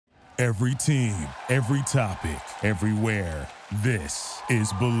Every team, every topic, everywhere. This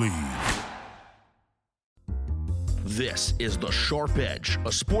is Believe. This is The Sharp Edge,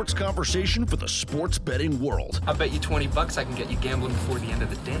 a sports conversation for the sports betting world. I bet you $20 I can get you gambling before the end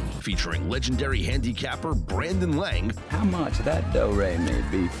of the day. Featuring legendary handicapper Brandon Lang. How much that do-re may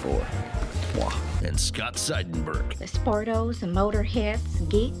be for? And Scott Seidenberg. The sportos, motorheads,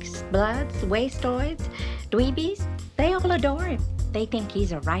 geeks, bloods, wastoids, dweebies, they all adore him. They think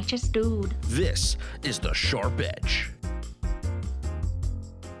he's a righteous dude. This is The Sharp Edge.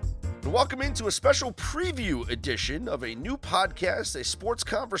 Welcome into a special preview edition of a new podcast, a sports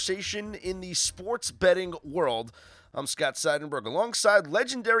conversation in the sports betting world. I'm Scott Seidenberg, alongside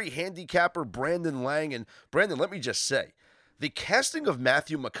legendary handicapper Brandon Lang. And Brandon, let me just say, the casting of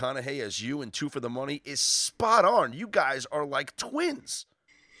Matthew McConaughey as you in Two for the Money is spot on. You guys are like twins.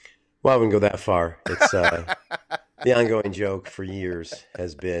 Well, I wouldn't go that far. It's the ongoing joke for years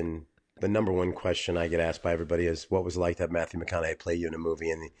has been the number one question I get asked by everybody is, what was it like to have Matthew McConaughey play you in a movie?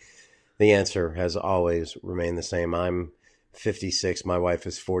 And the answer has always remained the same. I'm 56. My wife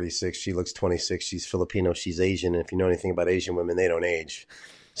is 46. She looks 26. She's Filipino. She's Asian. And if you know anything about Asian women, they don't age.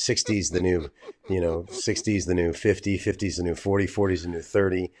 60's the new, 60's the new 50, 50's the new 40, 40's the new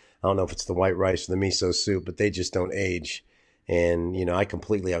 30. I don't know if it's the white rice or the miso soup, but they just don't age. And, I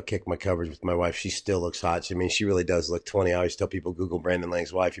completely outkick my coverage with my wife. She still looks hot. She really does look 20. I always tell people, Google Brandon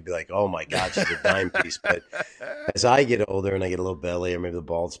Lang's wife. You'd be like, oh, my God, she's a dime piece. But as I get older and I get a little belly or maybe the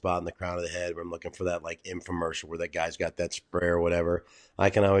bald spot in the crown of the head where I'm looking for that, like, infomercial where that guy's got that spray or whatever, I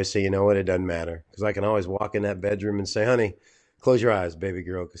can always say, you know what, it doesn't matter. Because I can always walk in that bedroom and say, honey, close your eyes, baby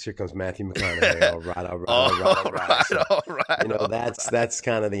girl, because here comes Matthew McConaughey. All right. So, that's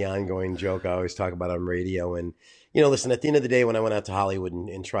kind of the ongoing joke I always talk about on radio. And, listen, at the end of the day, when I went out to Hollywood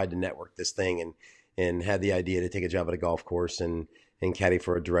and tried to network this thing and had the idea to take a job at a golf course and caddy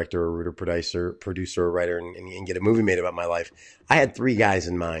for a director, or a producer, or writer, and get a movie made about my life, I had three guys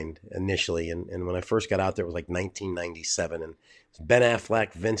in mind initially. And when I first got out there, it was like 1997. And it's Ben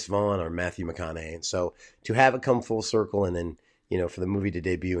Affleck, Vince Vaughn, or Matthew McConaughey. And so to have it come full circle and then, for the movie to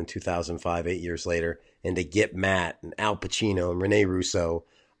debut in 2005, 8 years later, and to get Matt and Al Pacino and Rene Russo,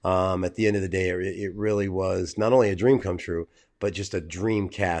 at the end of the day, it really was not only a dream come true, but just a dream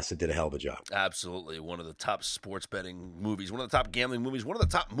cast that did a hell of a job. Absolutely. One of the top sports betting movies, one of the top gambling movies, one of the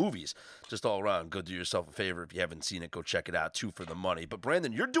top movies, just all around. Go do yourself a favor. If you haven't seen it, go check it out. Two for the Money. But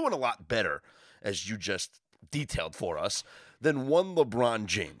Brandon, you're doing a lot better, as you just detailed for us, than one LeBron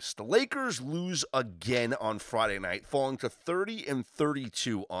James. The Lakers lose again on Friday night, falling to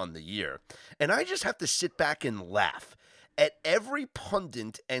 30-32 on the year. And I just have to sit back and laugh at every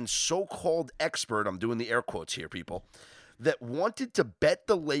pundit and so-called expert, I'm doing the air quotes here, people, that wanted to bet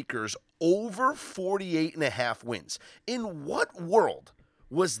the Lakers over 48.5 wins. In what world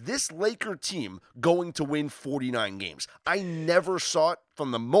was this Laker team going to win 49 games? I never saw it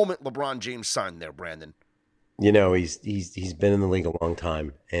from the moment LeBron James signed there, Brandon. He's been in the league a long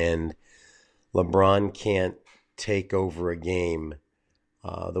time, and LeBron can't take over a game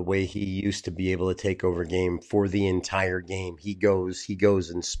the way he used to be able to take over a game for the entire game. He goes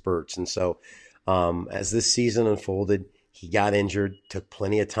in spurts, and so as this season unfolded, he got injured, took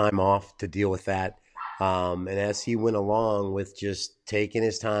plenty of time off to deal with that, and as he went along with just taking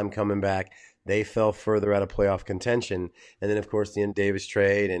his time coming back, they fell further out of playoff contention. And then, of course, the Davis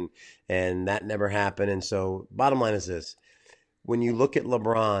trade, and that never happened. And so bottom line is this. When you look at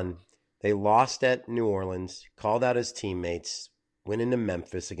LeBron, they lost at New Orleans, called out his teammates, went into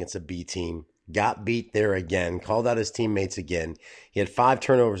Memphis against a B team, got beat there again, called out his teammates again. He had 5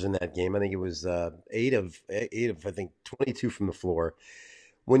 turnovers in that game. I think it was 8 of I think 22 from the floor.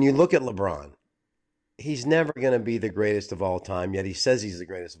 When you look at LeBron, he's never going to be the greatest of all time, yet he says he's the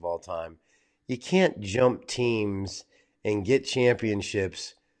greatest of all time. You can't jump teams and get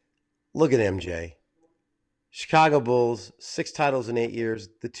championships. Look at MJ. Chicago Bulls, 6 titles in 8 years.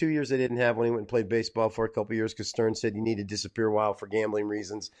 The 2 years they didn't have when he went and played baseball for a couple of years because Stern said you need to disappear a while for gambling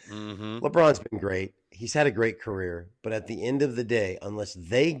reasons. Mm-hmm. LeBron's been great. He's had a great career. But at the end of the day, unless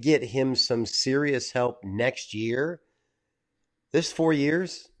they get him some serious help next year, this 4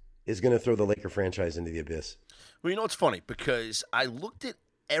 years is going to throw the Laker franchise into the abyss. Well, it's funny because I looked at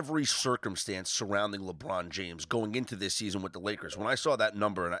every circumstance surrounding LeBron James going into this season with the Lakers. When I saw that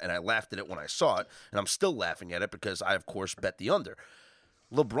number, and I laughed at it when I saw it, and I'm still laughing at it because I, of course, bet the under.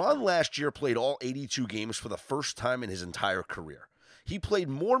 LeBron last year played all 82 games for the first time in his entire career. He played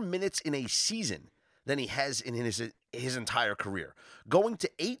more minutes in a season than he has in his entire career, going to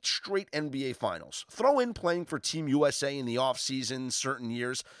 8 straight NBA Finals. Throw in playing for Team USA in the offseason certain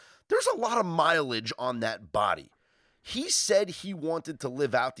years. There's a lot of mileage on that body. he said he wanted to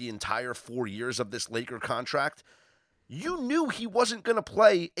live out the entire 4 years of this Laker contract. You knew he wasn't going to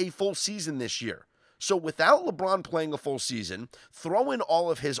play a full season this year. So without LeBron playing a full season, throw in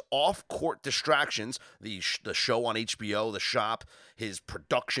all of his off-court distractions, the show on HBO, The Shop, his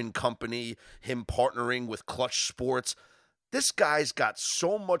production company, him partnering with Clutch Sports. This guy's got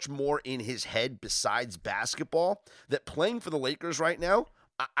so much more in his head besides basketball that playing for the Lakers right now,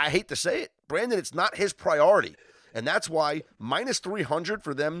 I hate to say it, Brandon, it's not his priority. And that's why minus 300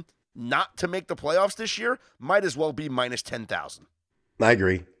 for them not to make the playoffs this year might as well be minus 10,000. I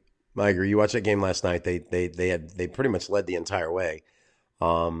agree. You watched that game last night. They pretty much led the entire way.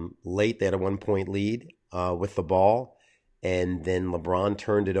 Late, they had a 1-point lead with the ball, and then LeBron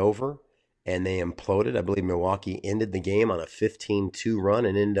turned it over, and they imploded. I believe Milwaukee ended the game on a 15-2 run,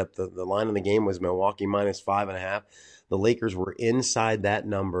 and ended up the line of the game was Milwaukee minus 5.5. The Lakers were inside that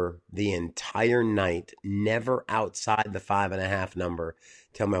number the entire night, never outside the 5.5 number,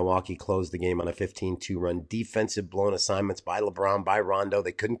 till Milwaukee closed the game on a 15-2 run. Defensive blown assignments by LeBron, by Rondo.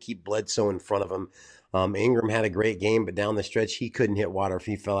 They couldn't keep Bledsoe in front of him. Ingram had a great game, but down the stretch, he couldn't hit water if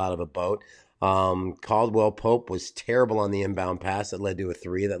he fell out of a boat. Caldwell Pope was terrible on the inbound pass that led to a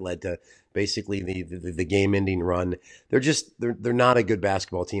three that led to basically the game-ending run. They're not a good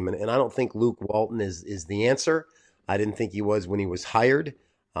basketball team, and I don't think Luke Walton is the answer. I didn't think he was when he was hired.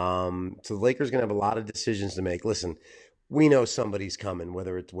 So the Lakers are going to have a lot of decisions to make. Listen, we know somebody's coming,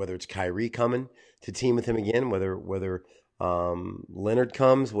 whether it's Kyrie coming to team with him again, whether Leonard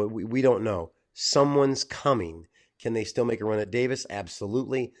comes, we don't know. Someone's coming. Can they still make a run at Davis?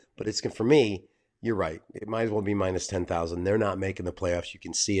 Absolutely. But for me, you're right. It might as well be minus 10,000. They're not making the playoffs. You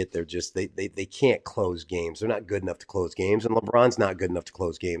can see it. They're just they can't close games. They're not good enough to close games, and LeBron's not good enough to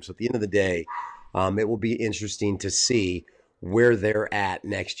close games. So at the end of the day, it will be interesting to see where they're at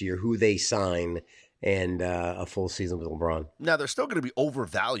next year, who they sign, and a full season with LeBron. Now, they're still going to be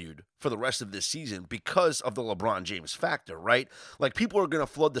overvalued for the rest of this season because of the LeBron James factor, right? Like, people are going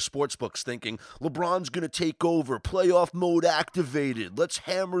to flood the sports books thinking LeBron's going to take over, playoff mode activated, let's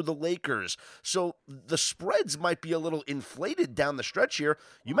hammer the Lakers. So the spreads might be a little inflated down the stretch here.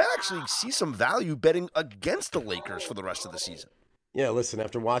 You might actually see some value betting against the Lakers for the rest of the season. Yeah, listen,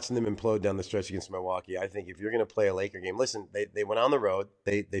 after watching them implode down the stretch against Milwaukee, I think if you're going to play a Laker game, listen, they went on the road.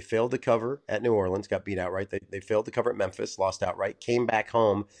 They failed to cover at New Orleans, got beat outright. They failed to cover at Memphis, lost outright, came back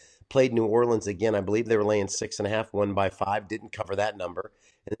home, played New Orleans again. I believe they were laying 6.5, won by 5, didn't cover that number.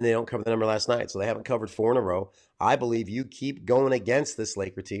 And they don't cover the number last night. So they haven't covered 4 in a row. I believe you keep going against this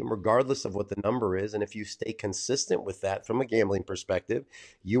Laker team, regardless of what the number is. And if you stay consistent with that from a gambling perspective,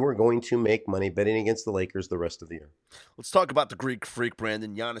 you are going to make money betting against the Lakers the rest of the year. Let's talk about the Greek freak,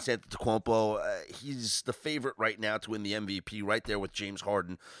 Brandon. Giannis Antetokounmpo. He's the favorite right now to win the MVP, right there with James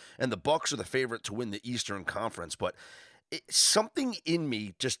Harden. And the Bucks are the favorite to win the Eastern Conference. But something in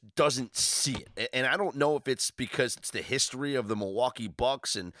me just doesn't see it. And I don't know if it's because it's the history of the Milwaukee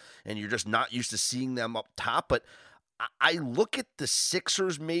Bucks and you're just not used to seeing them up top. But I look at the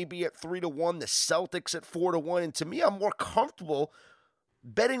Sixers maybe at 3-1, the Celtics at 4-1. And to me, I'm more comfortable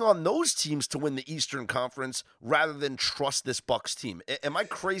betting on those teams to win the Eastern Conference rather than trust this Bucks team. Am I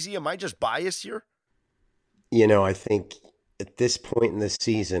crazy? Am I just biased here? You know, I think at this point in the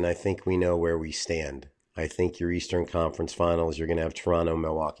season, I think we know where we stand. I think your Eastern Conference Finals, you're going to have Toronto,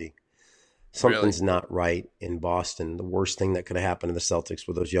 Milwaukee. Something's not right in Boston. The worst thing that could have happened to the Celtics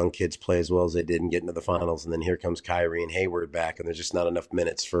were those young kids play as well as they did and get into the finals. And then here comes Kyrie and Hayward back, and there's just not enough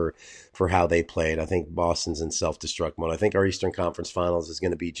minutes for how they played. I think Boston's in self-destruct mode. I think our Eastern Conference Finals is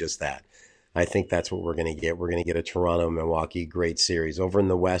going to be just that. I think that's what we're going to get. We're going to get a Toronto-Milwaukee great series. Over in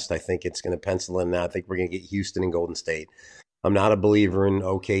the West, I think it's going to pencil in now. I think we're going to get Houston and Golden State. I'm not a believer in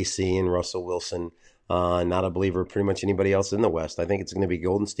OKC and Russell Wilson. Not a believer of pretty much anybody else in the West. I think it's going to be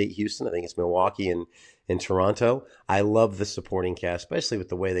Golden State, Houston. I think it's Milwaukee and Toronto. I love the supporting cast, especially with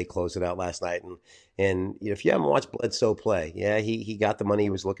the way they closed it out last night. And if you haven't watched Bledsoe play, yeah, he got the money he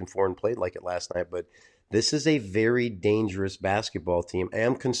was looking for and played like it last night. But this is a very dangerous basketball team. I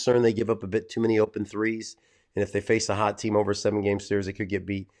am concerned they give up a bit too many open threes. And if they face a hot team over a 7-game series, they could get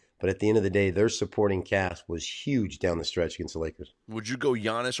beat. But at the end of the day, their supporting cast was huge down the stretch against the Lakers. Would you go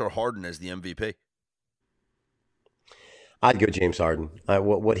Giannis or Harden as the MVP? I'd go James Harden.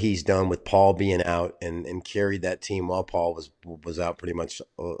 What he's done with Paul being out and carried that team while Paul was out pretty much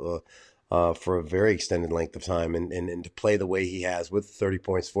for a very extended length of time, and to play the way he has with 30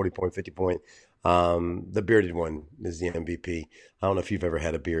 points, 40 point, 50 point, The bearded one is the MVP. I don't know if you've ever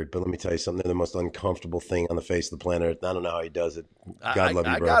had a beard, but let me tell you something. They're the most uncomfortable thing on the face of the planet. I don't know how he does it. God love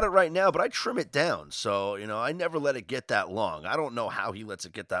you, bro. I got it right now, but I trim it down. So, I never let it get that long. I don't know how he lets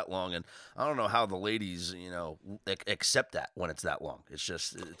it get that long, and I don't know how the ladies, accept that when it's that long. It's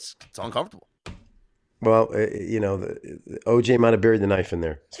just, it's uncomfortable. Well, OJ might have buried the knife in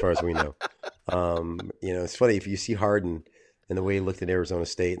there, as far as we know. It's funny if you see Harden and the way he looked at Arizona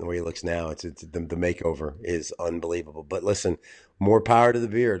State and the way he looks now. The makeover is unbelievable. But listen, more power to the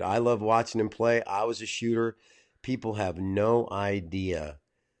beard. I love watching him play. I was a shooter. People have no idea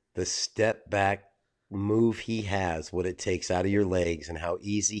the step back move he has, what it takes out of your legs, and how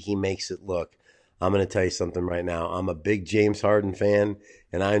easy he makes it look. I'm going to tell you something right now. I'm a big James Harden fan,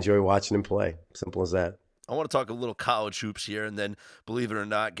 and I enjoy watching him play. Simple as that. I want to talk a little college hoops here, and then, believe it or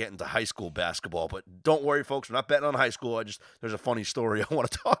not, get into high school basketball. But don't worry, folks, we're not betting on high school. There's a funny story I want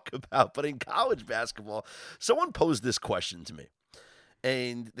to talk about. But in college basketball, someone posed this question to me,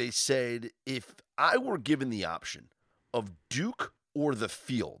 and they said, if I were given the option of Duke or the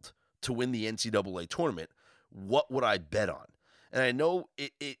field to win the NCAA tournament, what would I bet on? And I know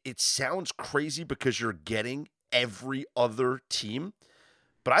it sounds crazy because you're getting every other team,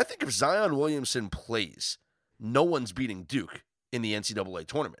 but I think if Zion Williamson plays, no one's beating Duke in the NCAA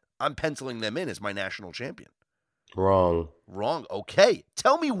tournament. I'm penciling them in as my national champion. Wrong. Okay.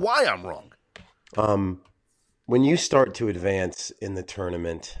 Tell me why I'm wrong. When you start to advance in the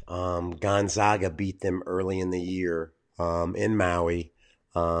tournament, Gonzaga beat them early in the year in Maui.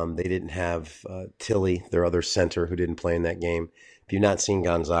 They didn't have Tilly, their other center, who didn't play in that game. If you've not seen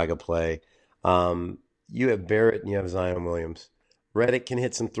Gonzaga play, you have Barrett and you have Zion Williams. Redick can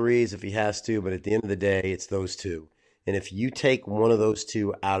hit some threes if he has to, but at the end of the day, it's those two. And if you take one of those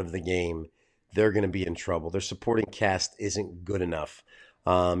two out of the game, they're going to be in trouble. Their supporting cast isn't good enough.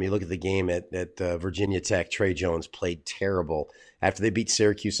 You look at the game at Virginia Tech, Trey Jones played terrible. After they beat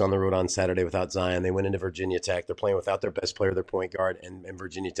Syracuse on the road on Saturday without Zion, they went into Virginia Tech. They're playing without their best player, their point guard, and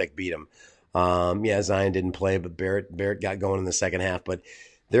Virginia Tech beat them. Zion didn't play, but Barrett got going in the second half. But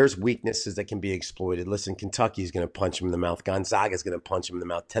there's weaknesses that can be exploited. Listen, Kentucky's going to punch him in the mouth. Gonzaga's going to punch him in the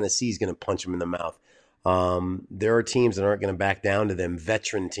mouth. Tennessee's going to punch him in the mouth. There are teams that aren't going to back down to them,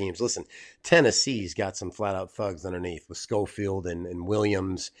 veteran teams. Listen, Tennessee's got some flat-out thugs underneath with Schofield and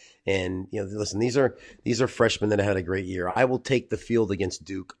Williams. And, listen, these are freshmen that had a great year. I will take the field against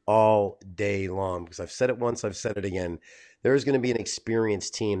Duke all day long because I've said it once, I've said it again. There's going to be an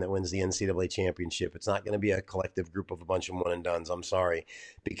experienced team that wins the NCAA championship. It's not going to be a collective group of a bunch of one-and-dones. I'm sorry,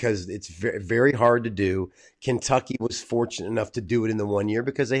 because it's very, very hard to do. Kentucky was fortunate enough to do it in the 1 year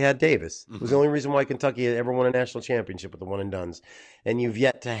because they had Davis. It was the only reason why Kentucky had ever won a national championship with the one-and-dones. And you've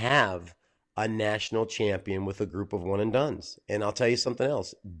yet to have a national champion with a group of one-and-dones. And I'll tell you something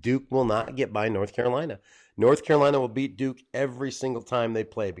else. Duke will not get by North Carolina. North Carolina will beat Duke every single time they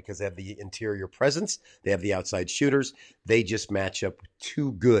play because they have the interior presence. They have the outside shooters. They just match up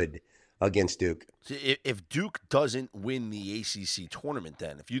too good against Duke. If Duke doesn't win the ACC tournament,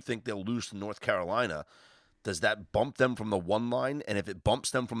 then, if you think they'll lose to North Carolina, does that bump them from the one line? And if it bumps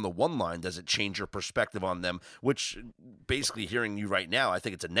them from the one line, does it change your perspective on them? Which, basically, hearing you right now, I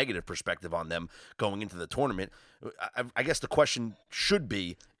think it's a negative perspective on them going into the tournament. I guess the question should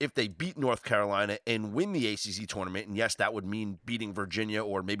be, if they beat North Carolina and win the ACC tournament, and yes, that would mean beating Virginia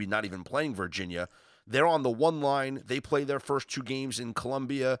or maybe not even playing Virginia, they're on the one line. They play their first two games in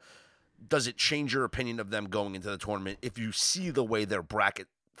Columbia. Does it change your opinion of them going into the tournament if you see the way their bracket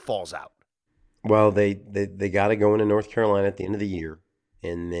falls out? Well, they got to go into North Carolina at the end of the year.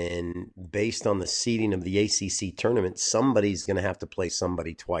 And then based on the seeding of the ACC tournament, somebody's going to have to play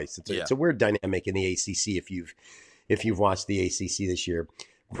somebody twice. It's a weird dynamic in the ACC if you've watched the ACC this year.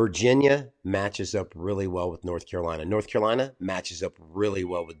 Virginia matches up really well with North Carolina. North Carolina matches up really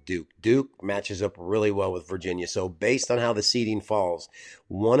well with Duke. Duke matches up really well with Virginia. So based on how the seeding falls,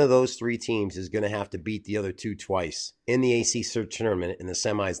 one of those three teams is going to have to beat the other two twice in the ACC tournament, in the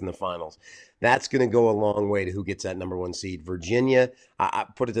semis and the finals. That's going to go a long way to who gets that number one seed. Virginia, I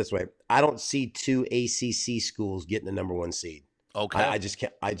put it this way, I don't see two ACC schools getting the number one seed. Okay.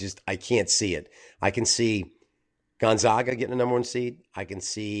 I can't see it. I can see Gonzaga getting a number one seed. I can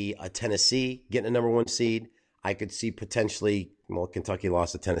see a Tennessee getting a number one seed. I could see potentially, Kentucky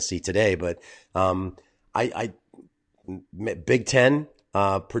lost to Tennessee today, but Big Ten,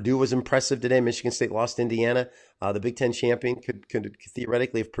 Purdue was impressive today. Michigan State lost to Indiana. The Big Ten champion could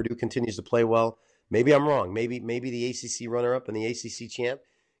theoretically, if Purdue continues to play well, maybe I'm wrong. Maybe the ACC runner-up and the ACC champ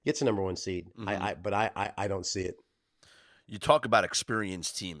gets a number one seed. Mm-hmm. But I don't see it. You talk about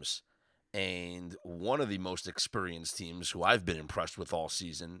experienced teams. and one of the most experienced teams who I've been impressed with all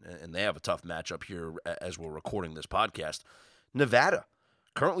season, and they have a tough matchup here as we're recording this podcast, Nevada,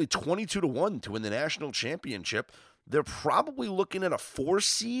 currently 22-1 to win the national championship. They're probably looking at a 4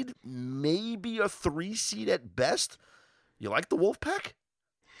 seed, maybe a 3 seed at best. You like the Wolfpack?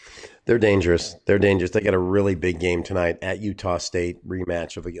 They're dangerous. They got a really big game tonight at Utah State,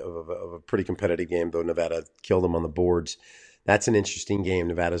 rematch of a pretty competitive game, though Nevada killed them on the boards. That's an interesting game.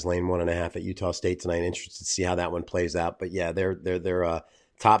 Nevada's laying 1.5 at Utah State tonight. Interested to see how that one plays out. But yeah, their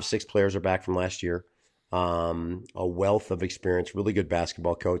top 6 players are back from last year. A wealth of experience, really good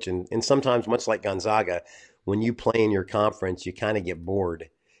basketball coach. And sometimes, much like Gonzaga, when you play in your conference, you kind of get bored.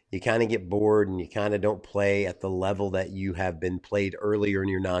 You kind of get bored and you kind of don't play at the level that you have been played earlier in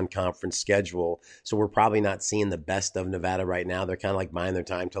your non-conference schedule. So we're probably not seeing the best of Nevada right now. They're kind of like buying their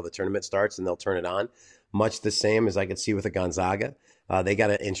time till the tournament starts and they'll turn it on. Much the same as I could see with a Gonzaga. They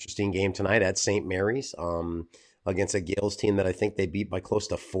got an interesting game tonight at St. Mary's against a Gales team that I think they beat by close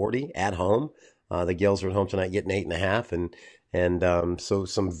to 40 at home. The Gales are at home tonight getting 8.5. And so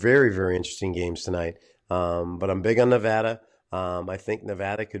some very, very interesting games tonight. But I'm big on Nevada. I think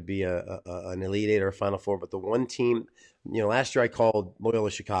Nevada could be an Elite Eight or a Final Four. But the one team, last year I called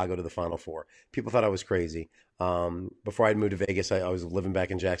Loyola Chicago to the Final Four. People thought I was crazy. Before I'd moved to Vegas, I was living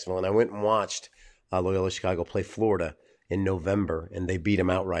back in Jacksonville, and I went and watched Loyola Chicago play Florida in November, and they beat them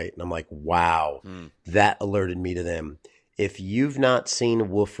outright. And I'm like, wow, that alerted me to them. If you've not seen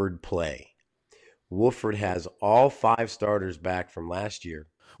Wofford play, Wofford has all 5 starters back from last year.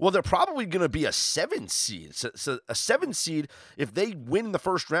 Well, they're probably going to be a 7 seed. So a 7 seed, if they win the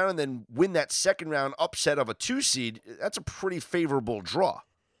first round and then win that second round upset of a 2 seed, that's a pretty favorable draw.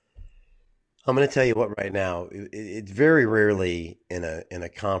 I'm going to tell you what right now, it's very rarely in a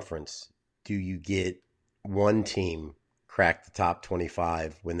conference do you get one team crack the top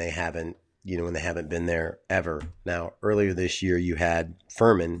 25 when they haven't been there ever. Now, earlier this year, you had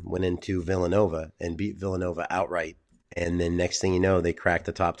Furman went into Villanova and beat Villanova outright. And then next thing you know, they cracked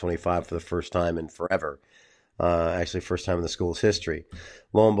the top 25 for the first time in forever. Actually, first time in the school's history.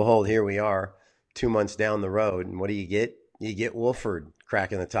 Lo and behold, here we are 2 months down the road. And what do you get? You get Wofford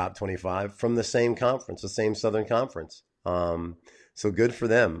cracking the top 25 from the same conference, the same Southern Conference. So good for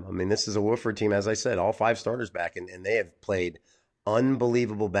them. I mean, this is a Wofford team, as I said, all 5 starters back, and they have played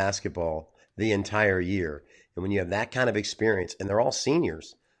unbelievable basketball the entire year. And when you have that kind of experience, and they're all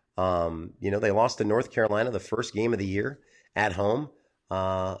seniors, they lost to North Carolina the first game of the year at home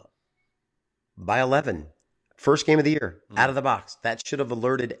by 11. First game of the year, out of the box. That should have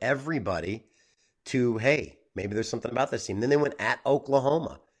alerted everybody to, hey, maybe there's something about this team. Then they went at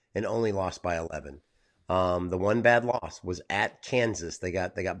Oklahoma and only lost by 11. The one bad loss was at Kansas. They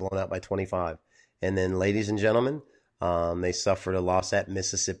got blown out by 25. And then, ladies and gentlemen, they suffered a loss at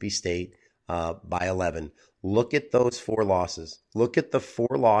Mississippi State by 11. Look at those 4 losses. Look at the 4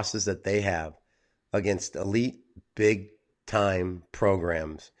 losses that they have against elite, big-time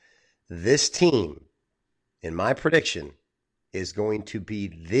programs. This team, in my prediction, is going to be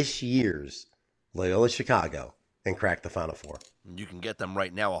this year's Loyola Chicago and crack the Final Four. You can get them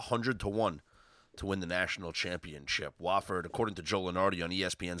right now 100-1 to win the national championship. Wofford, according to Joe Lunardi on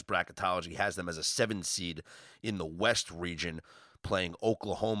ESPN's Bracketology, has them as a 7 seed in the West region, playing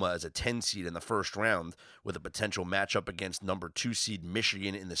Oklahoma as a 10 seed in the first round, with a potential matchup against number 2 seed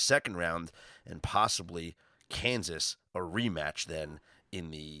Michigan in the second round, and possibly Kansas, a rematch then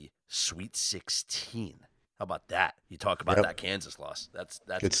in the Sweet 16. How about that? You talk about that Kansas loss. That's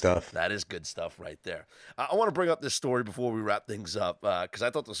good stuff. That is good stuff right there. I want to bring up this story before we wrap things up because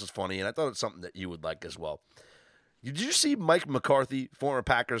I thought this was funny, and I thought it's something that you would like as well. Did you see Mike McCarthy, former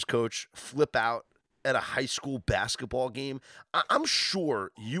Packers coach, flip out at a high school basketball game? I'm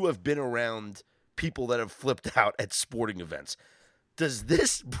sure you have been around people that have flipped out at sporting events. Does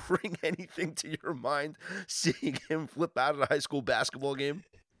this bring anything to your mind, seeing him flip out at a high school basketball game?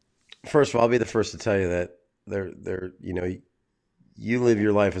 First of all, I'll be the first to tell you that you live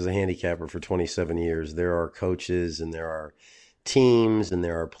your life as a handicapper for 27 years. There are coaches and there are teams and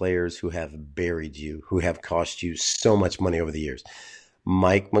there are players who have buried you, who have cost you so much money over the years.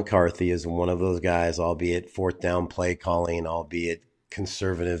 Mike McCarthy is one of those guys, albeit 4th down play calling, albeit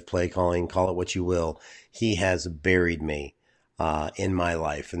conservative play calling, call it what you will. He has buried me in my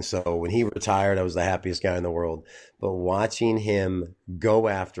life. And so when he retired, I was the happiest guy in the world. But watching him go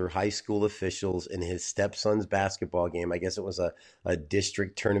after high school officials in his stepson's basketball game, I guess it was a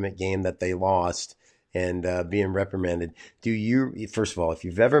district tournament game that they lost, and being reprimanded. First of all, if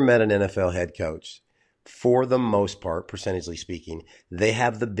you've ever met an NFL head coach for the most part, percentage speaking, they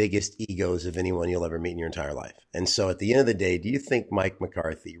have the biggest egos of anyone you'll ever meet in your entire life. And so at the end of the day, do you think Mike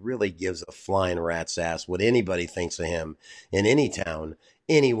McCarthy really gives a flying rat's ass what anybody thinks of him in any town,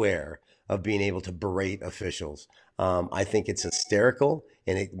 anywhere, of being able to berate officials? I think it's hysterical.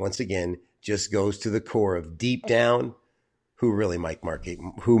 And it, once again, just goes to the core of deep down who Mike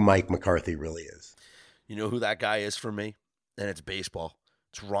McCarthy really is. You know who that guy is for me? And it's baseball.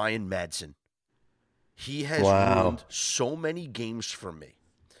 It's Ryan Madsen. He has ruined so many games for me.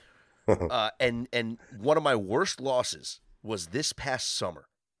 And one of my worst losses was this past summer.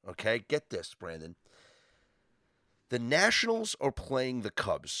 Okay, get this, Brandon. The Nationals are playing the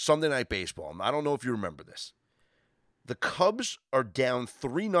Cubs, Sunday Night Baseball. I don't know if you remember this. The Cubs are down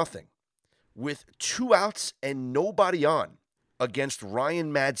 3-0 with 2 outs and nobody on against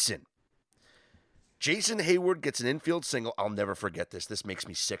Ryan Madsen. Jason Hayward gets an infield single. I'll never forget this. This makes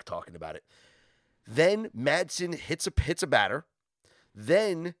me sick talking about it. Then Madsen hits a batter.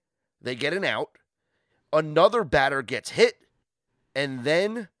 Then they get an out. Another batter gets hit. And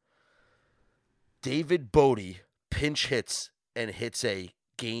then David Bodie pinch hits and hits a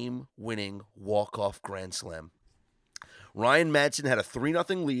game-winning walk-off grand slam. Ryan Madsen had a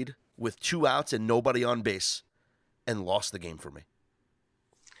 3-0 lead with 2 outs and nobody on base and lost the game for me.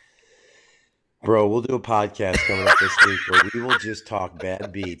 Bro, we'll do a podcast coming up this week where we will just talk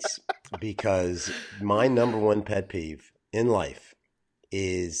bad beats, because my number one pet peeve in life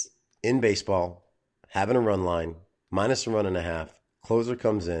is in baseball, having a run line, minus a run and a half, closer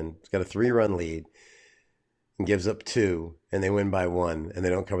comes in, it's got a 3-run lead, and gives up 2, and they win by 1, and they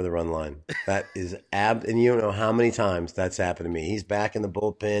don't cover the run line. That is and you don't know how many times that's happened to me. He's back in the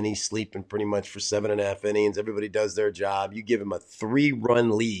bullpen, he's sleeping pretty much for 7.5 innings, everybody does their job, you give him a 3-run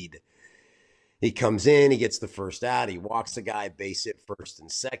lead. He comes in, he gets the first out, he walks the guy, base hit first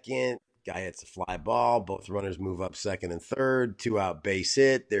and second. Guy hits a fly ball, both runners move up second and third, 2-out base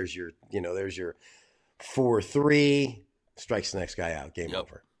hit. There's your 4-3, strikes the next guy out, game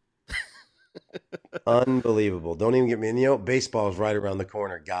over. Unbelievable. Don't even get me. Baseball is right around the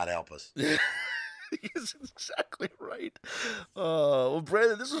corner. God help us. He's exactly right. Well,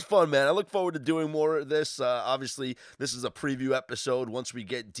 Brandon, this was fun, man. I look forward to doing more of this. Obviously, this is a preview episode. Once we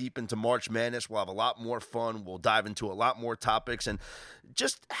get deep into March Madness, we'll have a lot more fun. We'll dive into a lot more topics and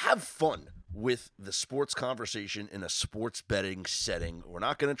just have fun with the sports conversation in a sports betting setting. We're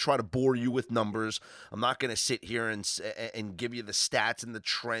not going to try to bore you with numbers. I'm not going to sit here and give you the stats and the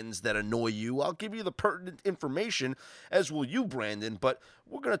trends that annoy you. I'll give you the pertinent information, as will you, Brandon, but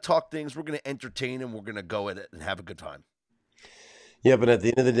we're going to talk things, we're going to entertain, and we're going to go at it and have a good time. Yeah, but at the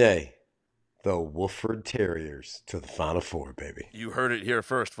end of the day, the Wofford Terriers to the Final Four, baby. You heard it here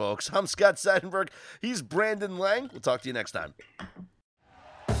first, folks. I'm Scott Seidenberg. He's Brandon Lang. We'll talk to you next time.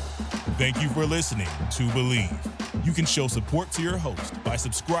 Thank you for listening to Believe. You can show support to your host by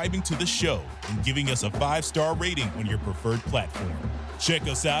subscribing to the show and giving us a 5-star rating on your preferred platform. Check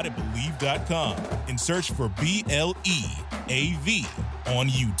us out at Believe.com and search for BLEAV on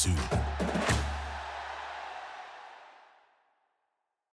YouTube.